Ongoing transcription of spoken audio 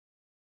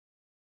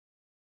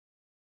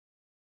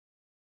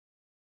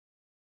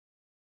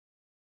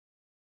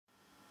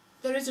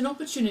There is an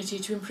opportunity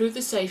to improve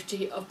the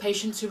safety of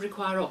patients who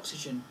require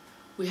oxygen.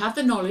 We have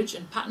the knowledge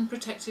and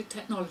patent-protected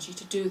technology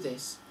to do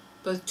this.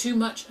 Both too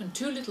much and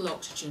too little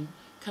oxygen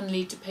can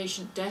lead to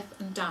patient death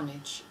and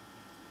damage.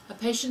 A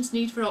patient's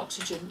need for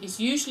oxygen is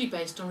usually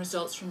based on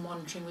results from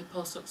monitoring with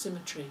pulse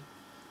oximetry.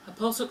 A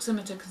pulse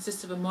oximeter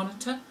consists of a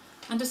monitor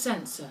and a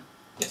sensor.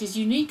 It is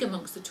unique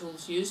amongst the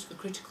tools used for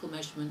critical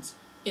measurements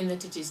in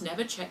that it is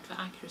never checked for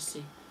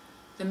accuracy.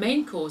 The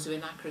main cause of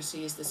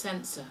inaccuracy is the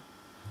sensor.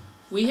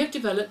 We have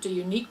developed a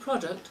unique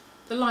product,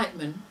 the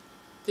Lightman,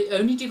 the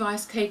only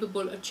device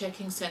capable of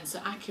checking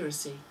sensor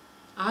accuracy.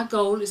 Our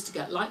goal is to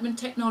get Lightman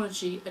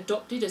technology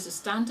adopted as a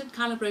standard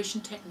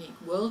calibration technique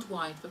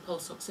worldwide for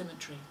pulse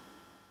oximetry.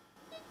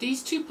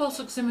 These two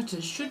pulse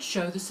oximeters should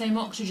show the same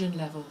oxygen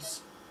levels.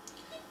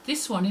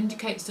 This one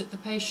indicates that the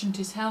patient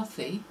is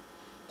healthy.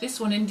 This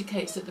one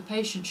indicates that the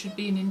patient should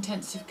be in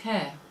intensive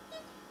care.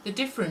 The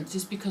difference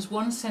is because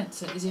one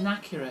sensor is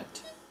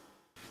inaccurate.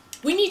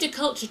 We need a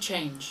culture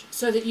change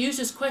so that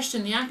users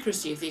question the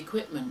accuracy of the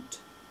equipment.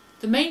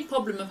 The main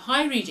problem of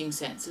high reading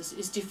sensors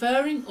is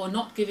deferring or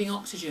not giving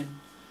oxygen,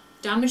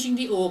 damaging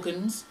the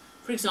organs,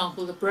 for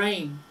example the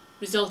brain,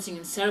 resulting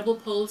in cerebral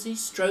palsy,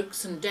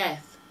 strokes and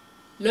death.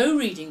 Low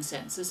reading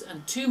sensors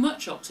and too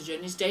much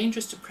oxygen is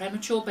dangerous to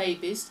premature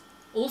babies,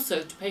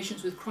 also to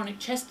patients with chronic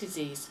chest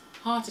disease,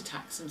 heart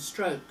attacks and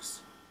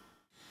strokes.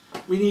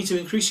 We need to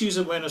increase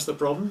user awareness of the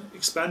problem,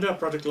 expand our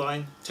product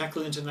line,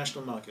 tackle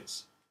international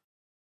markets.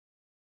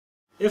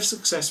 If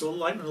successful,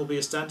 Lightman will be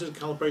a standard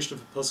calibration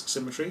for pulse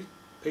oximetry,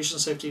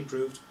 patient safety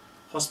improved,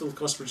 hospital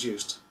costs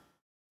reduced.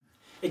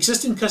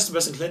 Existing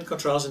customers and clinical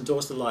trials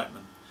endorse the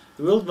Lightman.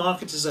 The world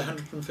market is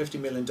 $150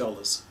 million.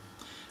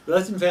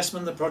 Without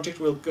investment, the project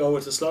will go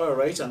at a slower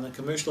rate and the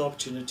commercial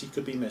opportunity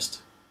could be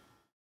missed.